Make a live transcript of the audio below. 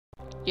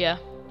Yeah.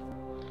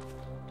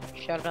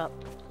 Shut up.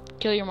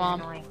 Kill your You're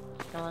mom. annoying.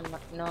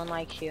 No one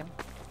likes you.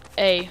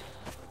 Hey.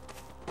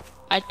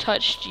 I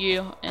touched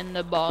you in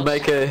the balls.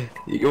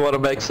 You want to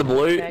make some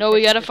loot? No,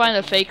 we gotta find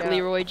a fake Shut up.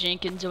 Leroy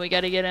Jenkins, and we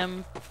gotta get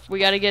him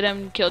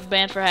killed,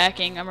 banned for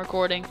hacking. I'm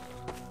recording.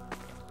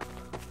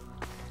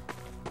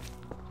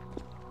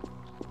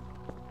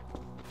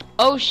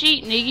 Oh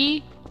shit,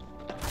 Niggy.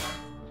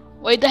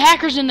 Wait, the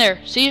hacker's in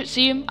there. See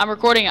him? I'm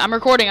recording.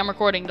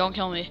 Don't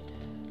kill me.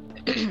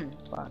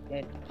 Fuck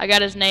it. I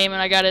got his name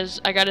and I got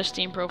his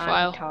Steam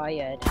profile. I'm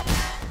tired.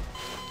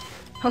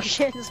 Oh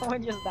shit,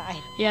 someone just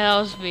died. Yeah, that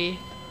was me.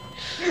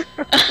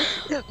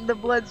 The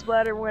blood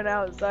splatter went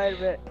outside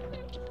of it.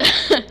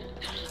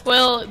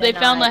 Well, they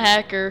found the Denied.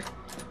 hacker.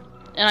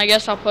 And I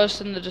guess I'll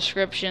post in the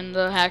description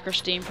the hacker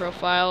Steam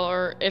profile,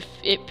 or if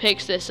it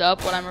picks this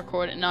up when I'm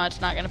recording. No,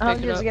 it's not gonna pick I'm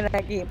it up. just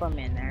gonna keep him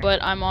in there.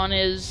 But I'm on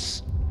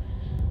his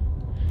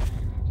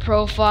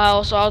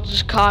profile, so I'll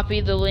just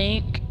copy the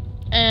link.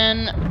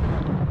 And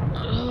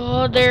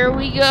oh, there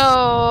we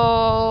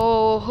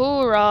go.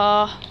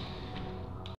 Hoorah.